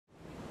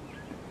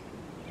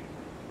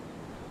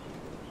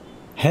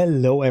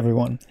Hello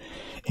everyone.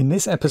 In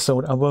this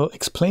episode I will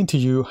explain to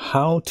you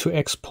how to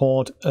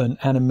export an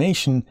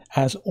animation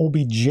as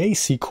OBJ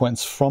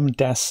sequence from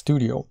DAZ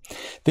Studio.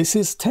 This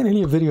is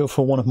technically a video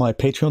for one of my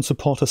Patreon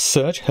supporters,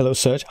 Serge. Hello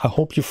Serge, I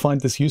hope you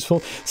find this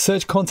useful.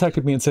 Serge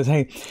contacted me and said,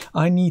 hey,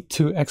 I need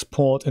to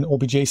export an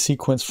OBJ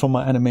sequence from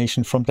my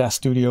animation from DAZ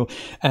Studio,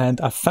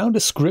 and I found a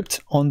script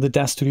on the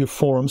DAZ Studio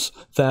forums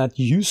that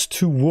used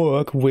to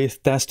work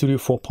with DAZ Studio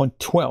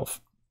 4.12.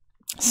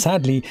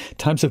 Sadly,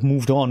 times have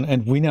moved on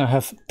and we now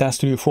have DAZ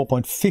Studio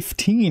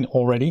 4.15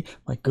 already.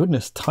 My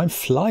goodness, time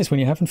flies when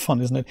you're having fun,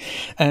 isn't it?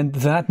 And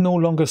that no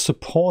longer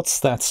supports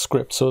that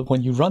script. So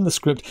when you run the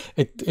script,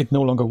 it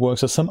no longer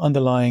works. So some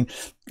underlying,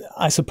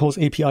 I suppose,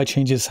 API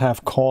changes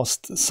have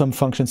caused some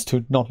functions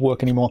to not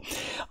work anymore.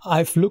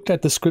 I've looked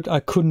at the script. I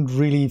couldn't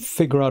really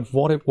figure out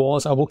what it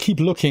was. I will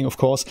keep looking, of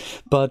course.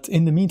 But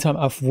in the meantime,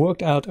 I've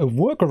worked out a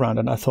workaround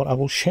and I thought I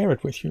will share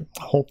it with you.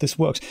 I hope this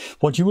works.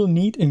 What you will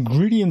need,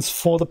 ingredients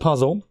for the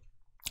puzzle,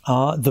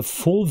 are the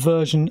full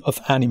version of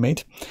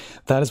aniMate.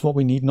 That is what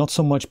we need, not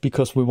so much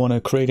because we want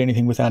to create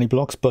anything with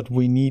aniBlocks, but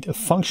we need a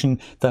function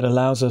that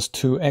allows us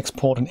to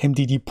export an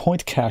MDD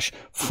point cache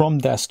from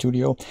DAZ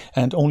Studio,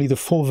 and only the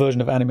full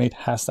version of aniMate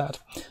has that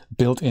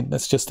built in.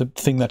 That's just a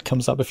thing that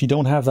comes up. If you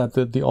don't have that,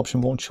 the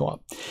option won't show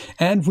up.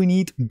 And we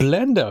need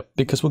Blender,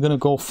 because we're going to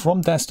go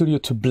from DAZ Studio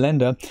to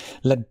Blender.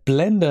 Let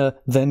Blender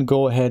then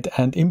go ahead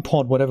and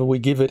import whatever we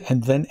give it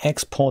and then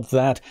export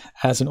that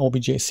as an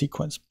OBJ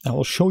sequence. I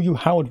will show you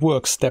how it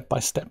works step by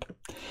step.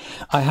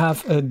 I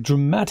have a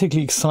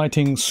dramatically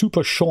exciting,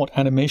 super short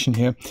animation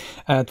here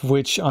at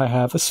which I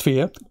have a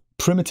sphere,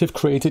 primitive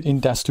created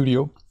in DAZ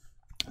Studio,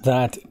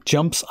 that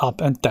jumps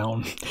up and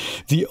down.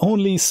 The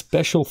only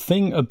special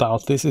thing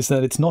about this is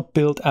that it's not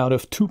built out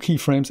of 2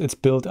 keyframes, it's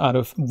built out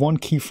of 1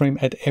 keyframe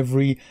at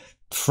every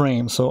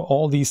frame. So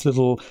all these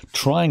little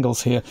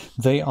triangles here,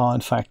 they are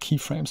in fact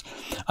keyframes.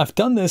 I've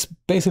done this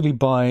basically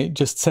by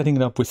just setting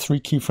it up with 3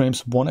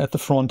 keyframes, 1 at the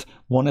front,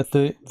 1 at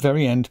the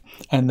very end,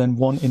 and then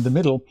 1 in the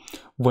middle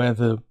where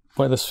the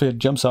sphere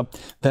jumps up.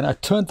 Then I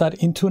turned that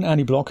into an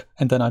aniBlock,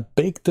 and then I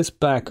baked this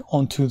back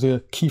onto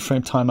the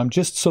keyframe timeline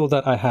just so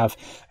that I have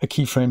a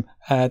keyframe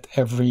at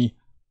every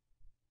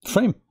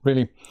frame,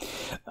 really.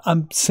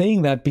 I'm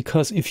saying that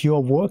because if you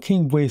are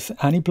working with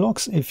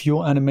aniBlocks, if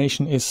your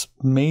animation is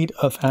made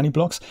of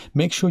aniBlocks,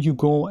 make sure you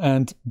go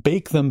and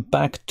bake them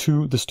back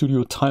to the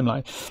Studio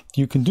timeline.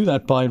 You can do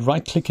that by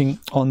right-clicking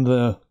on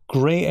the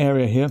gray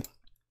area here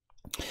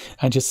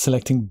and just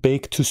selecting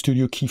Bake to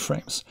Studio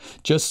Keyframes,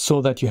 just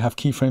so that you have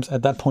keyframes.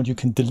 At that point, you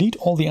can delete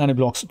all the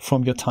aniBlocks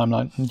from your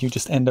timeline, and you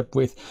just end up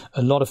with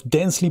a lot of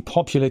densely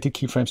populated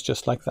keyframes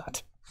just like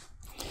that.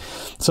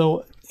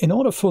 So in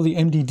order for the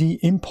MDD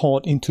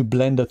import into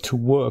Blender to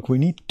work, we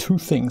need 2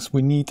 things.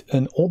 We need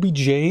an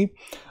OBJ,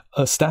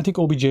 a static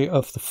OBJ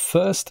of the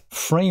first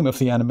frame of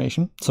the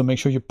animation. So make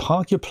sure you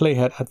park your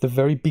playhead at the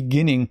very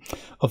beginning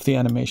of the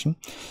animation.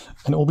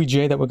 An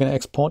OBJ that we're going to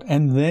export,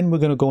 and then we're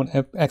going to go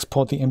and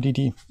export the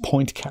MDD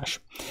point cache.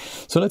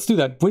 So let's do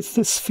that with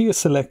the sphere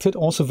selected.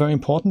 Also very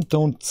important,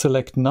 don't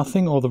select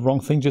nothing or the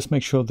wrong thing. Just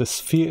make sure the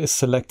sphere is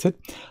selected.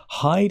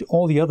 Hide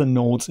all the other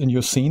nodes in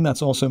your scene.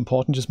 That's also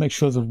important. Just make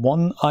sure the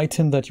one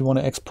item that you want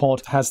to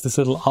export has this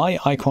little eye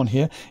icon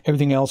here.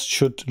 Everything else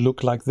should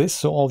look like this,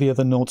 so all the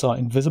other nodes are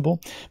invisible.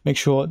 Make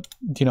sure,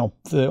 you know,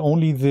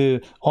 only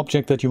the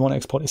object that you want to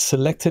export is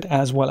selected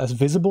as well as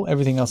visible.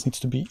 Everything else needs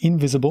to be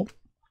invisible.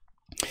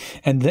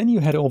 And then you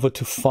head over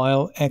to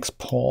File,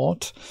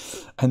 Export,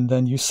 and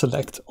then you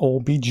select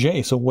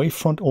OBJ, so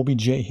Wavefront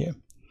OBJ here.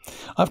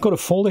 I've got a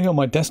folder here on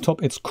my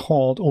desktop. It's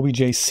called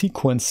OBJ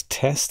Sequence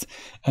Test,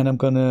 and I'm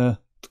going to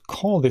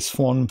call this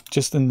one,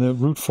 just in the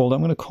root folder,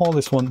 I'm going to call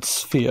this one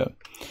Sphere,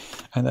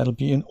 and that'll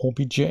be an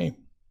OBJ.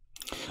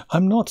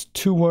 I'm not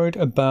too worried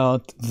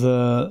about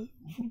the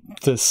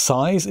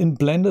size in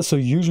Blender, so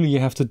usually you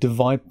have to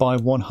divide by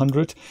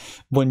 100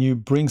 when you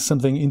bring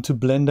something into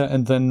Blender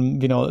and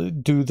then, you know,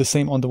 do the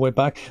same on the way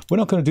back. We're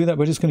not going to do that.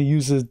 We're just going to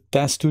use the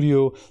DAZ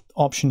Studio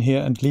option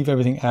here and leave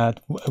everything at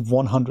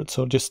 100.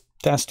 So just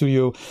DAZ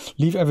Studio,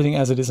 leave everything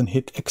as it is and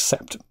hit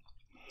accept.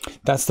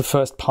 That's the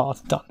first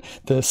part done.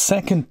 The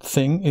second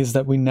thing is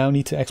that we now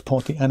need to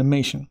export the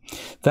animation.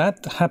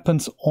 That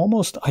happens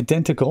almost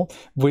identical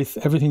with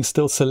everything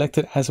still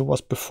selected as it was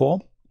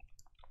before.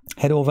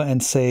 Head over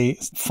and say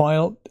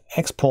File,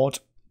 Export,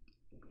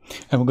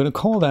 and we're going to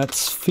call that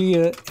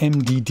Sphere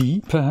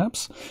MDD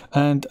perhaps.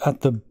 And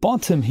at the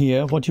bottom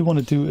here, what you want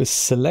to do is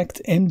select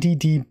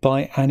MDD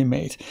by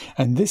aniMate.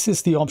 And this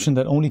is the option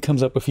that only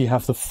comes up if you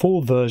have the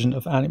full version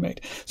of aniMate.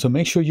 So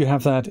make sure you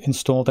have that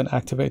installed and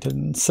activated,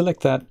 and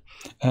select that.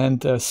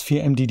 And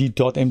sphere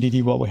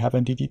mdd.mdd, well, we have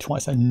mdd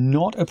twice, and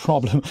not a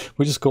problem.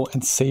 We just go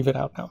and save it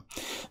out now.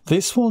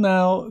 This will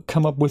now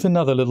come up with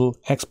another little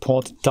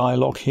export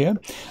dialog here,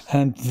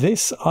 and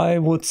this I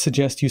would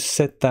suggest you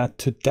set that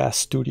to DAZ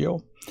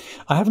Studio.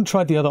 I haven't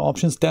tried the other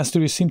options. DAZ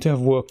Studio seem to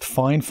have worked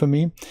fine for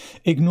me.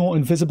 Ignore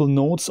invisible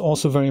nodes,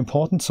 also very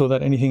important, so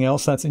that anything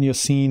else that's in your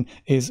scene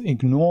is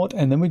ignored.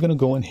 And then we're going to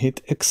go and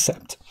hit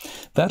accept.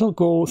 That'll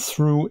go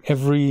through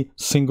every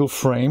single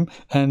frame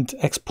and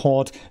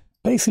export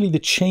basically the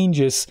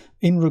changes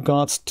in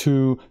regards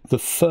to the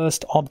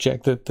first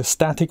object, the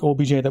static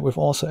OBJ that we've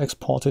also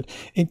exported.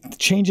 It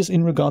changes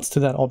in regards to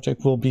that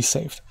object will be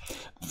saved.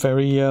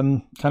 Very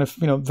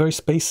very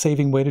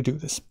space-saving way to do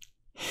this.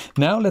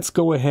 Now let's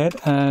go ahead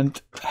and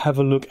have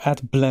a look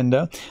at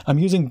Blender. I'm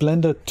using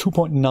Blender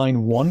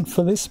 2.91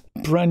 for this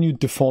brand new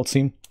default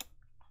scene,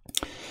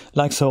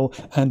 like so.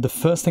 And the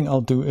first thing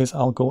I'll do is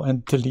I'll go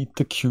and delete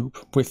the cube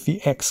with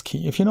the X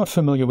key. If you're not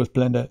familiar with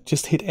Blender,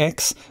 just hit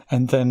X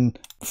and then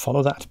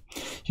follow that.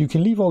 You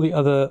can leave all the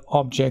other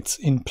objects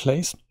in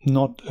place,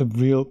 not a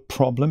real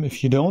problem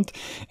if you don't.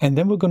 And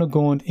then we're going to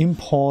go and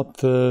import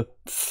the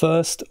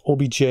first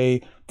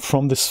OBJ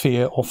from the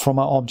sphere or from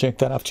our object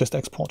that I've just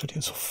exported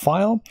here. So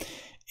File,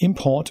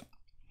 Import,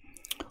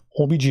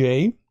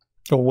 OBJ,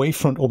 or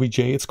Wavefront OBJ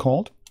it's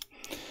called.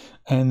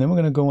 And then we're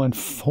going to go and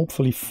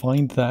hopefully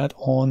find that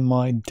on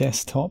my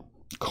desktop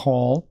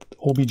called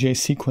OBJ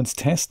Sequence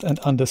Test. And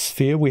under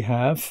Sphere we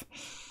have,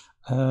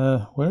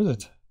 where is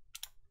it?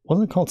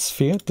 Wasn't it called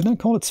Sphere? Didn't I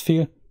call it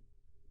Sphere?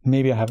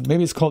 Maybe I haven't.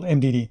 Maybe it's called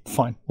MDD.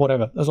 Fine,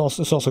 whatever. It's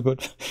also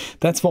good.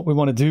 That's what we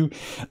want to do.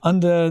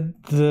 Under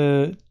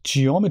the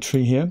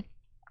geometry here,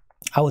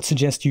 I would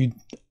suggest you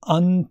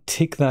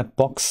untick that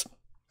box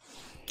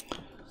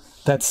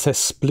that says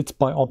split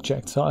by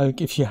object. So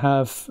if you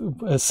have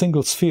a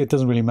single sphere, it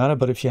doesn't really matter,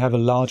 but if you have a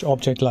large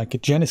object like a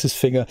Genesis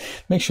figure,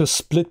 make sure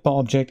split by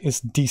object is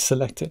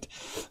deselected.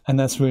 And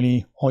that's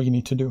really all you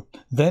need to do.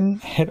 Then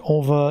head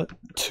over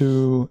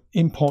to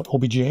import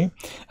OBJ,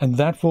 and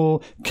that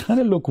will kind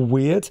of look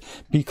weird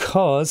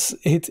because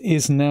it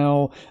is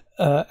now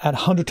at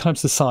 100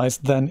 times the size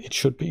than it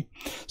should be.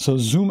 So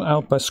zoom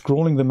out by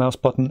scrolling the mouse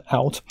button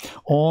out,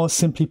 or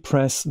simply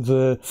press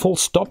the full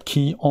stop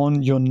key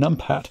on your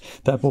numpad.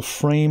 That will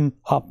frame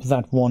up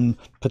that one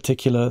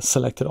particular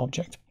selected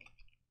object.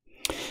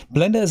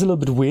 Blender is a little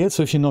bit weird,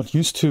 so if you're not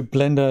used to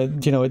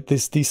Blender, you know,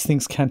 these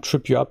things can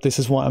trip you up. This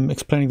is why I'm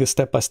explaining this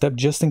step by step,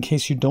 just in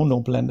case you don't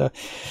know Blender.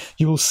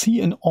 You will see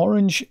an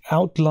orange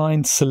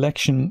outline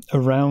selection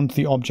around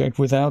the object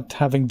without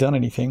having done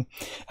anything.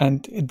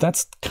 And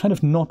that's kind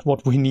of not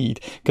what we need,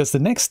 because the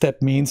next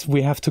step means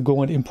we have to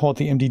go and import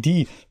the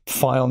MDD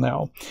file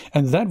now.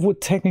 And that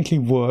would technically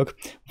work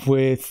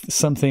with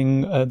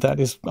something that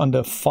is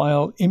under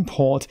File,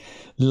 Import,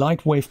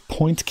 Lightwave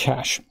Point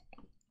Cache.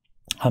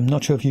 I'm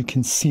not sure if you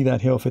can see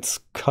that here, if it's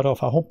cut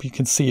off. I hope you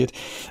can see it.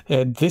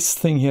 This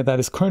thing here that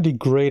is currently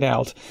grayed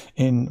out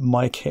in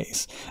my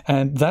case.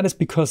 And that is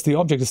because the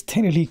object is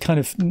technically kind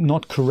of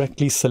not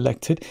correctly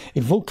selected.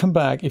 It will come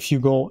back if you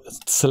go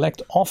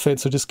select off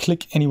it. So just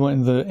click anywhere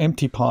in the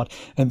empty part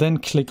and then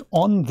click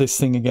on this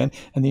thing again.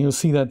 And then you'll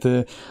see that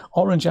the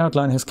orange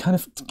outline has kind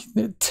of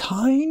a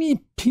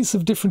tiny piece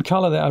of different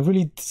color there.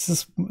 This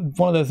is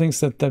one of the things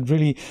that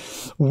really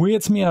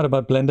weirds me out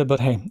about Blender.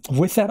 But hey,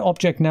 with that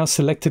object now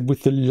selected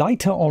with the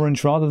lighter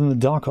orange rather than the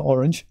darker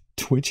orange,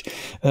 Twitch,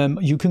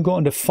 you can go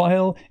under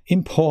File,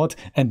 Import,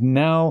 and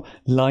now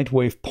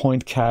Lightwave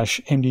Point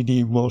Cache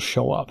MDD will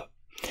show up.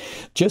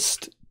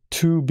 Just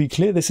to be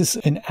clear, this is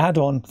an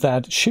add-on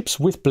that ships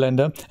with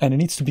Blender and it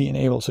needs to be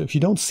enabled. So if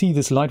you don't see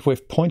this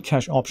Lightwave Point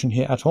Cache option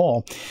here at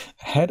all,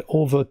 head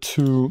over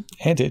to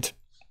Edit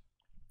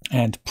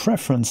and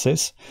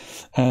Preferences,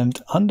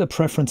 and under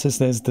Preferences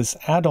there's this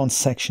add-on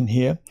section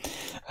here,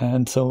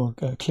 and so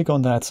click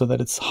on that so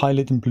that it's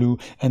highlighted in blue,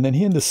 and then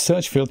here in the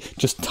search field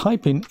just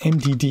type in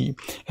MDD,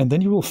 and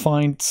then you will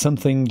find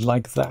something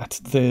like that,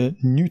 the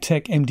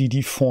NewTek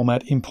MDD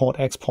format import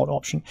export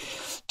option.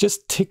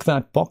 Just tick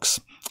that box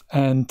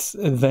and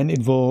then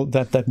it will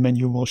that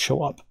menu will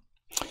show up.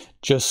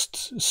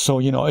 Just so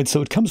you know,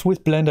 so it comes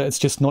with Blender, it's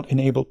just not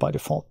enabled by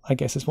default, I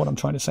guess is what I'm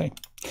trying to say.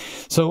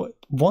 So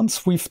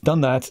once we've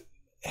done that,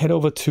 head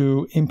over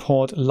to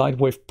Import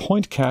Lightwave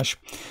Point Cache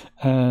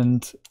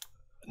and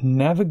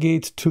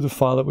navigate to the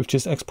file that we've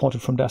just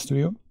exported from DAZ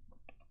Studio,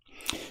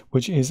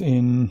 which is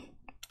in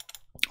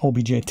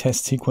OBJ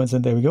Test Sequence,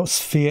 and there we go,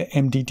 Sphere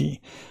MDD.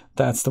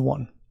 That's the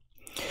one.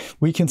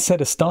 We can set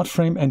a start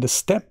frame and a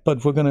step,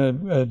 but we're going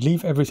to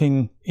leave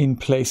everything in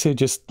place here,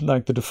 just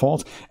like the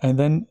default, and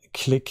then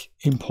click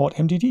Import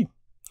MDD.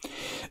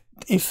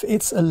 If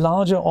it's a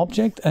larger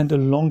object and a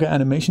longer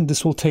animation,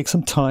 this will take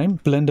some time.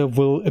 Blender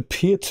will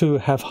appear to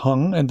have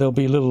hung and there'll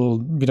be a little,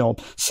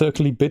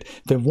 circly bit.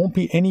 There won't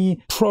be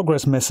any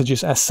progress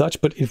messages as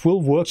such, but it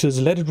will work.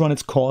 Just let it run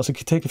its course. It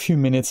could take a few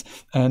minutes,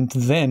 and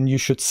then you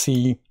should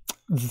see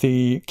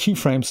the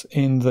keyframes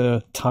in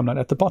the timeline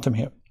at the bottom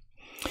here.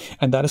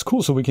 And that is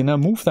cool. So we can now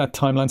move that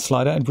timeline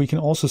slider and we can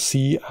also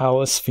see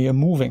our sphere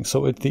moving.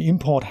 So the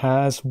import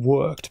has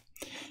worked,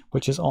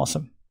 which is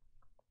awesome.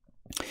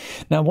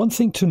 Now, one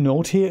thing to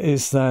note here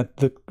is that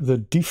the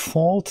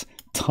default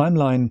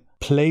timeline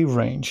play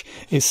range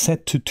is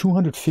set to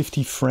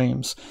 250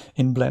 frames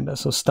in Blender.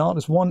 So start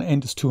is 1,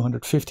 end is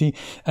 250,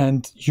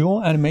 and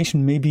your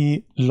animation may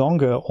be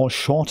longer or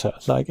shorter.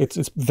 Like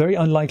it's very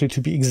unlikely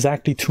to be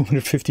exactly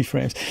 250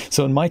 frames.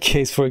 So in my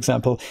case, for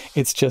example,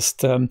 it's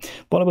just,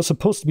 well, it was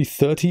supposed to be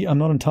 30. I'm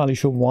not entirely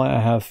sure why I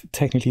have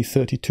technically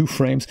 32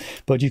 frames,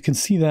 but you can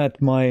see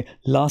that my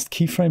last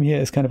keyframe here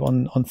is kind of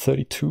on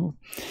 32.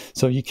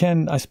 So you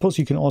can, I suppose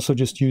you can also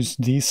just use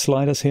these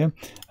sliders here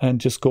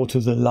and just go to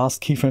the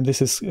last keyframe.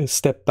 This is a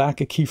step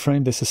back a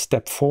keyframe. This is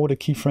step forward a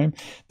keyframe.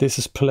 This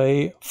is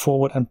play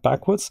forward and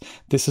backwards.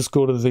 This is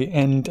go to the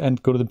end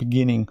and go to the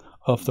beginning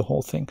of the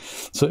whole thing.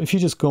 So if you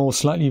just go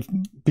slightly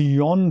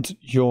beyond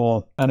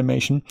your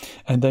animation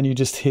and then you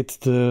just hit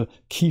the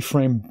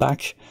keyframe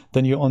back,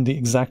 then you're on the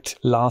exact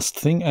last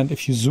thing. And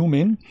if you zoom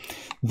in,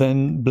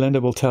 then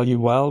Blender will tell you,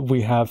 well,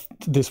 we have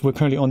this, we're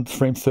currently on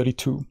frame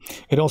 32.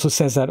 It also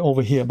says that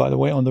over here, by the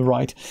way, on the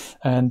right.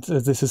 And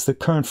this is the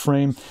current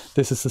frame,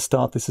 this is the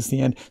start, this is the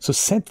end. So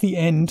set the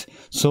end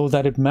so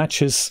that it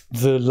matches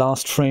the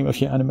last frame of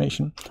your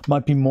animation.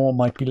 Might be more,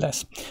 might be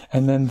less.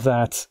 And then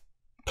that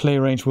play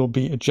range will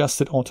be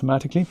adjusted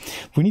automatically.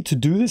 We need to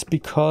do this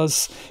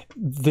because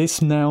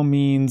this now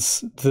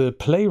means the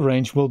play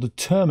range will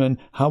determine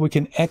how we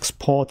can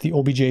export the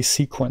OBJ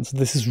sequence.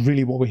 This is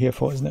really what we're here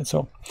for, isn't it?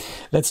 So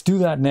let's do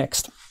that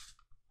next.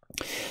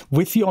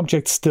 With the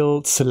object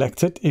still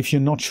selected, if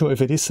you're not sure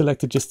if it is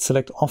selected, just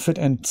select off it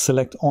and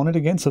select on it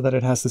again so that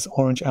it has this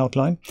orange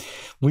outline.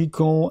 We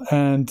go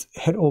and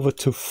head over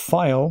to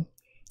File,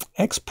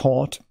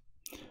 Export,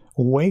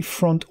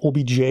 Wavefront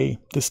OBJ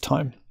this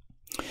time.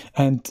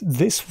 And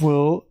this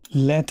will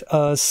let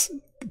us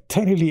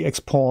technically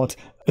export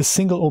a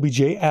single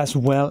OBJ as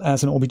well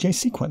as an OBJ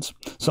sequence.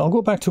 So I'll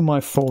go back to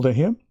my folder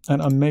here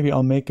and maybe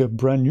I'll make a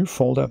brand new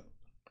folder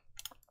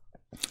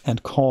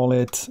and call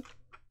it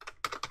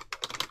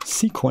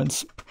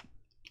Sequence.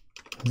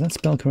 Is that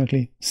spelled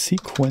correctly?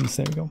 Sequence,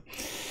 there we go.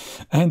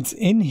 And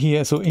in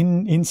here, so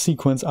in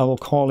Sequence, I will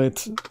call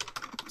it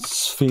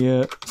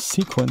Sphere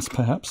Sequence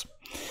perhaps.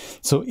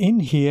 So in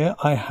here,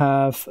 I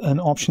have an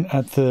option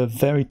at the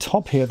very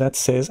top here that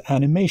says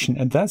animation,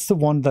 and that's the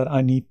one that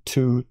I need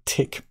to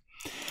tick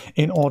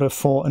in order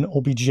for an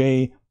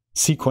OBJ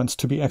sequence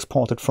to be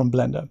exported from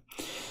Blender.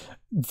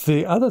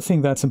 The other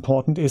thing that's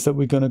important is that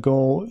we're going to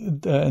go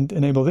and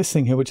enable this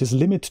thing here, which is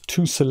limit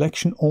to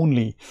selection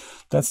only.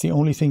 That's the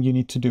only thing you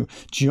need to do.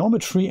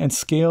 Geometry and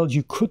scale,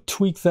 you could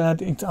tweak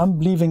that. I'm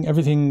leaving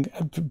everything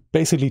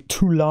basically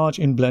too large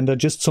in Blender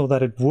just so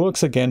that it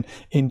works again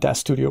in DAZ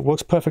Studio. It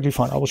works perfectly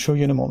fine. I will show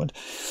you in a moment.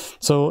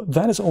 So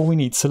that is all we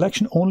need.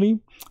 Selection only,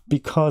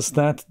 because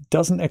that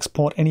doesn't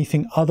export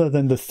anything other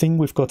than the thing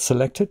we've got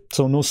selected.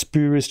 So no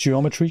spurious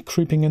geometry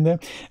creeping in there.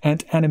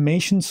 And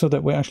animation, so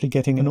that we're actually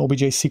getting an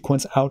OBJ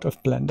sequence out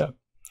of Blender.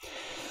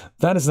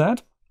 That is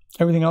that.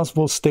 Everything else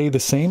will stay the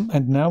same.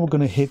 And now we're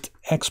going to hit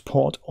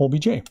Export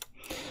OBJ.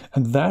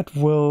 And that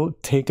will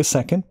take a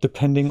second,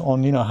 depending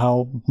on, you know,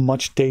 how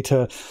much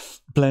data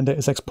Blender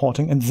is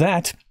exporting. And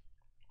that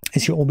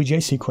is your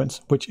OBJ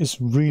sequence, which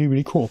is really,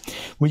 really cool.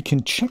 We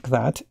can check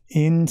that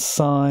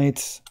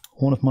inside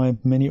one of my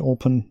many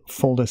open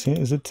folders here.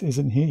 Is it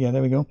in here? Yeah,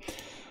 there we go.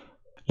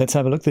 Let's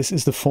have a look. This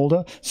is the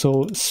folder.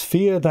 So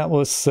sphere, that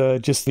was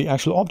just the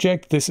actual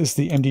object. This is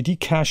the MDD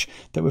cache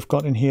that we've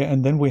got in here.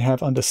 And then we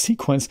have under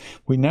sequence,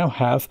 we now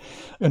have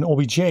an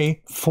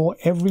OBJ for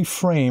every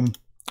frame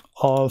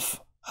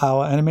of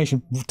our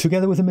animation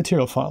together with a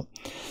material file.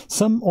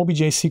 Some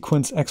OBJ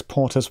sequence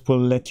exporters will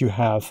let you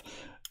have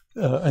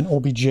an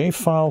OBJ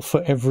file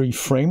for every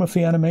frame of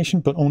the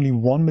animation, but only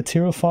one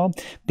material file.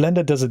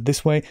 Blender does it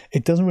this way.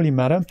 It doesn't really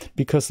matter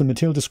because the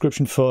material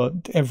description for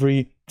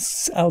every,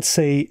 I'll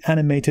say,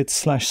 animated /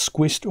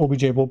 squished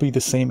OBJ will be the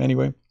same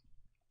anyway.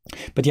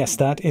 But yes,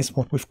 that is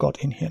what we've got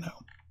in here now.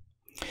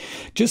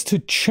 Just to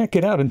check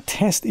it out and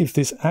test if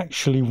this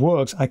actually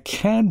works, I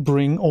can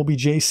bring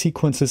OBJ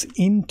sequences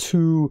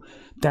into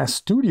DAZ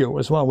Studio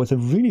as well with a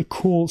really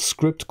cool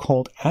script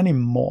called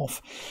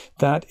aniMorph.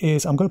 That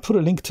is, I'm going to put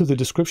a link to the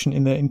description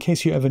in there in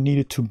case you ever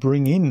needed to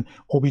bring in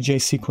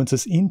OBJ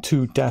sequences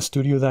into DAZ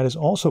Studio. That is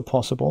also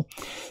possible.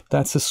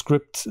 That's a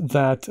script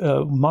that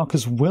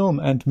Marcus Wilm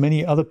and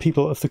many other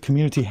people of the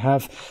community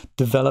have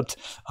developed.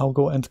 I'll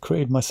go and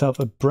create myself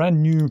a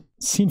brand new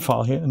scene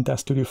file here in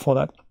DAZ Studio for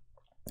that.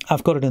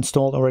 I've got it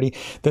installed already.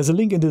 There's a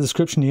link in the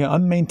description here.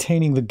 I'm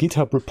maintaining the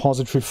GitHub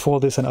repository for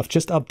this, and I've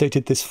just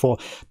updated this for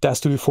DAZ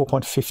Studio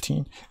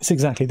 4.15. It's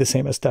exactly the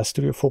same as DAZ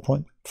Studio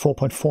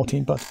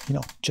 4.14, but you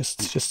know,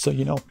 just so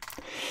you know.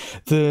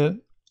 The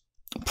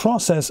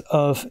process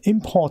of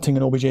importing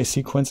an OBJ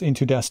sequence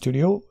into DAZ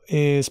Studio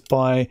is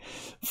by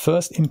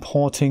first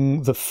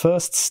importing the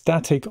first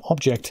static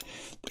object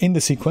in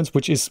the sequence,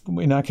 which is,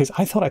 in our case,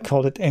 I thought I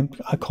called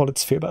it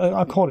sphere, but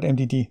I called it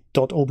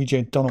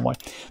mdd.obj, don't know why.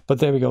 But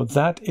there we go.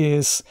 That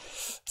is,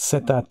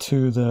 set that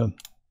to the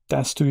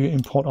DAZ Studio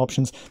import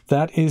options.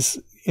 That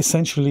is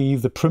essentially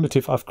the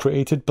primitive I've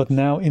created, but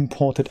now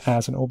imported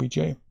as an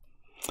OBJ.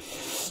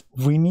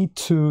 We need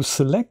to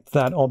select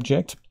that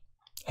object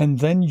and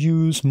then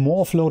use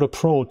Morph Loader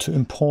Pro to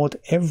import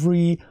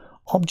every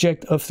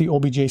object of the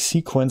OBJ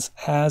sequence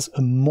as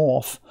a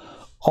morph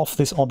of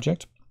this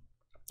object.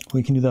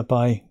 We can do that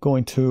by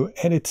going to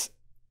Edit,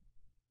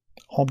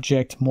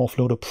 Object, Morph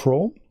Loader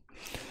Pro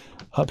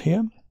up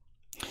here.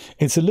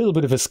 It's a little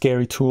bit of a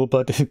scary tool,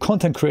 but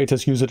content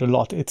creators use it a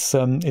lot. It's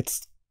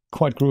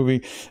quite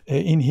groovy.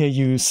 In here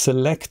you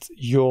select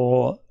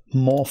your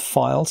morph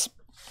files.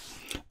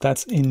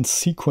 That's in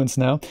sequence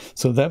now,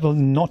 so that will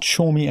not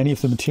show me any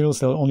of the materials.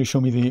 They'll only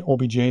show me the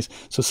OBJs.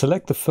 So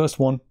select the first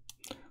one,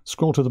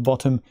 scroll to the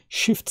bottom,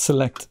 shift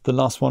select the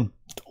last one,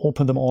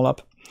 open them all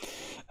up,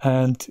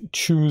 and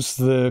choose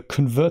the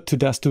convert to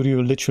DAZ Studio,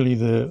 literally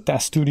the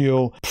DAZ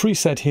Studio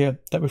preset here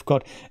that we've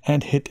got,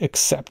 and hit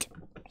accept.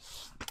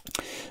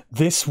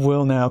 This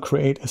will now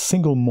create a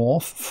single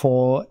morph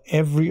for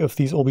every of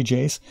these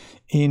OBJs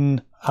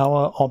in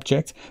our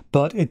object,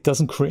 but it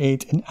doesn't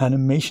create an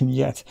animation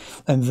yet.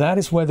 And that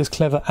is where this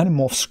clever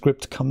animorph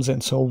script comes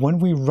in. So when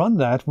we run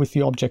that with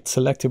the object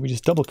selected, we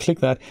just double click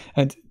that,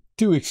 and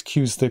do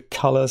excuse the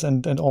colors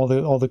and all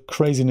the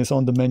craziness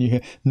on the menu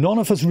here. None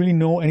of us really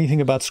know anything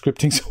about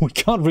scripting, so we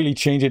can't really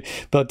change it.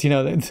 But you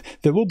know,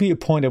 there will be a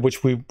point at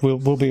which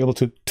we'll be able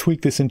to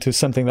tweak this into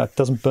something that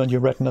doesn't burn your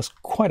retinas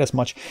quite as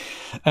much.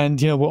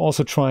 And you know, we'll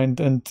also try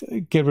and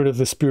get rid of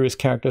the spurious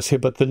characters here.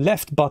 But the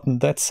left button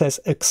that says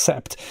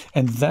accept,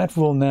 and that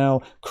will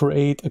now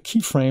create a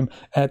keyframe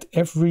at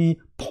every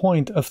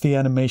point of the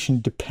animation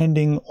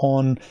depending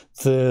on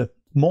the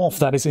morph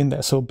that is in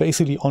there. So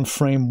basically on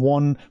frame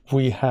 1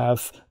 we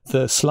have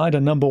the slider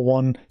number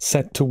 1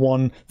 set to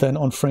 1, then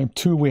on frame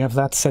 2 we have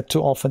that set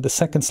to off, and the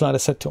second slider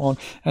set to on,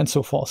 and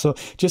so forth. So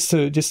just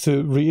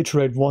to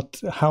reiterate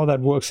how that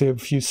works here,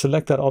 if you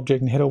select that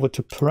object and head over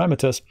to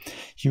parameters,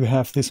 you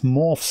have this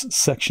morphs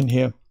section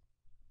here,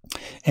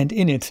 and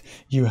in it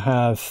you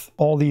have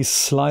all these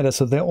sliders.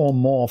 So they're all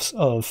morphs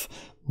of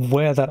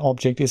where that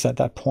object is at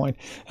that point.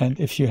 And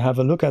if you have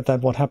a look at that,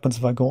 what happens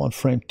if I go on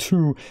frame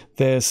 2,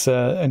 there's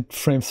and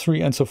frame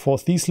 3 and so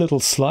forth, these little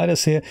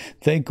sliders here,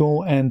 they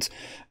go and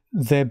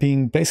they're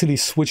being basically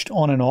switched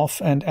on and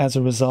off, and as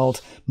a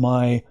result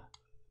my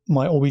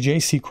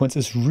OBJ sequence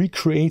is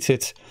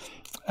recreated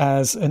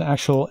as an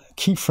actual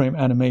keyframe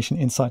animation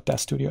inside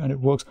DAZ Studio, and it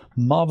works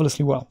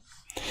marvelously well.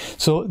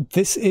 So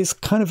this is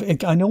kind of,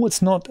 I know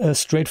it's not a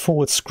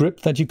straightforward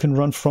script that you can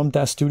run from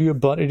DAZ Studio,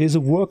 but it is a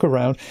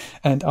workaround,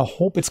 and I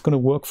hope it's going to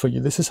work for you.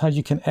 This is how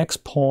you can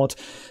export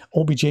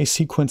OBJ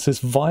sequences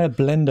via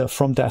Blender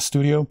from DAZ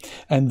Studio,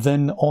 and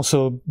then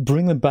also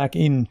bring them back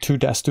into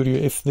DAZ Studio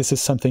if this is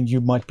something you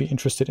might be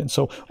interested in.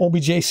 So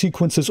OBJ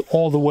sequences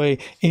all the way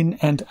in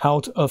and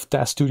out of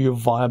DAZ Studio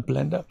via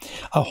Blender.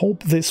 I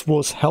hope this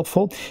was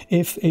helpful.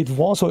 If it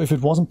was, or if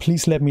it wasn't,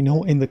 please let me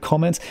know in the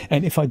comments.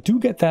 And if I do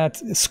get that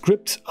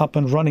script up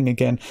and running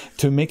again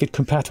to make it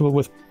compatible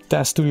with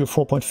DAZ Studio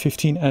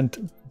 4.15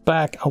 and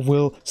back, I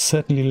will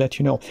certainly let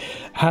you know.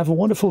 Have a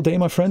wonderful day,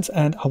 my friends,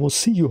 and I will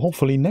see you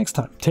hopefully next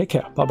time. Take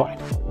care.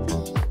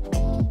 Bye-bye.